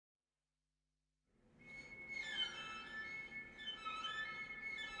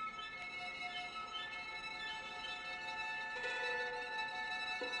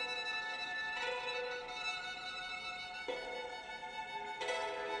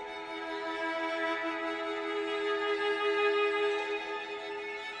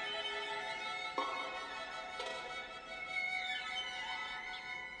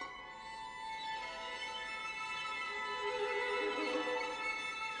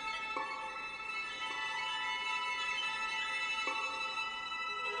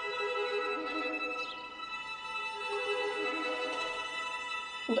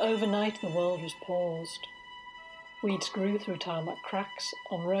and overnight the world was paused. Weeds grew through tarmac cracks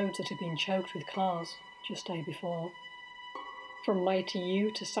on roads that had been choked with cars just day before. From mighty yew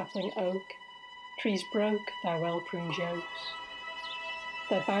to sapling oak, trees broke their well-pruned yokes.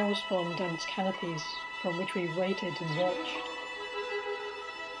 Their boughs formed dense canopies from which we waited and watched.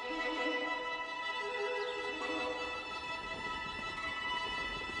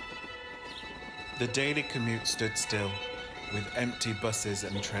 The daily commute stood still, with empty buses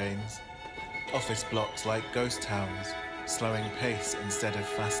and trains. Office blocks like ghost towns, slowing pace instead of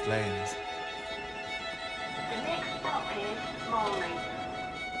fast lanes. The next stop is Morley.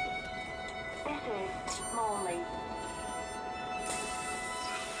 This is Morley.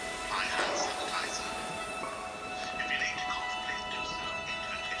 My hand sanitizer. If you need to cough, please do so into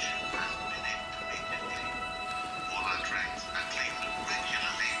a tissue and bin it immediately. All our drains are cleaned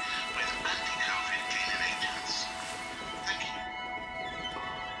regularly with anti-COVID cleaning agents. Thank you.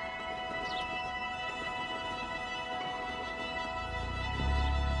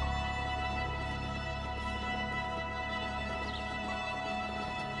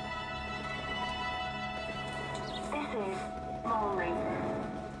 This is Morley.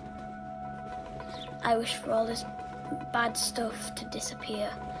 I wish for all this bad stuff to disappear.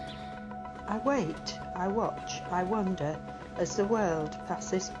 I wait, I watch, I wonder as the world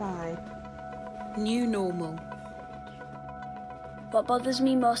passes by. New normal. What bothers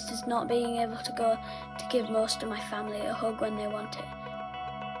me most is not being able to go to give most of my family a hug when they want it.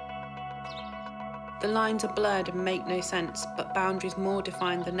 The lines are blurred and make no sense, but boundaries more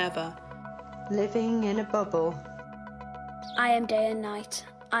defined than ever. Living in a bubble. I am day and night.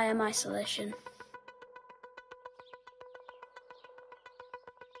 I am isolation.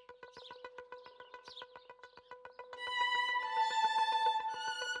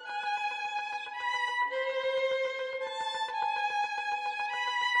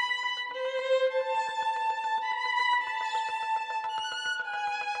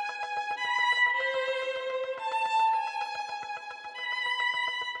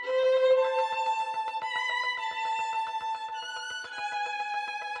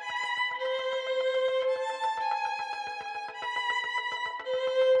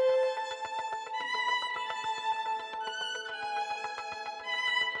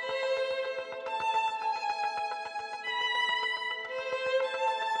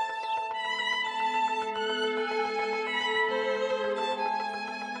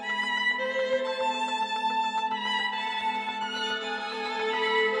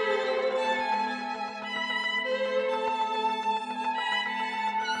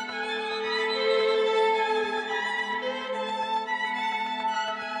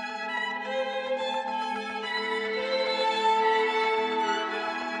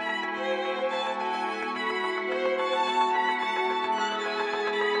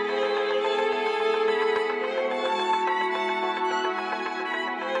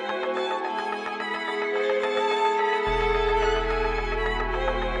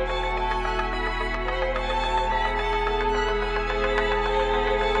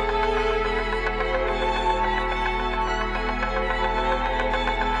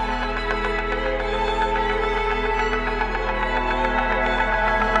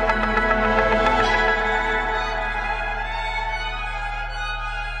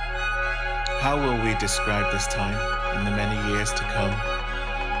 How will we describe this time in the many years to come?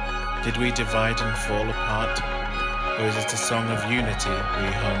 Did we divide and fall apart, or is it a song of unity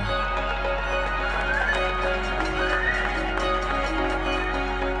we hum?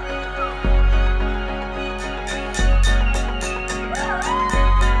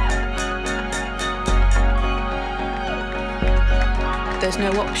 There's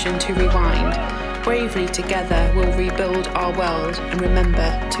no option to rewind. Bravely together we'll rebuild our world and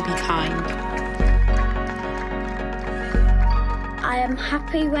remember to be kind. I am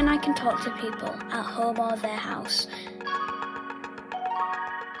happy when I can talk to people at home or their house.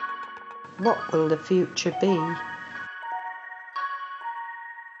 What will the future be?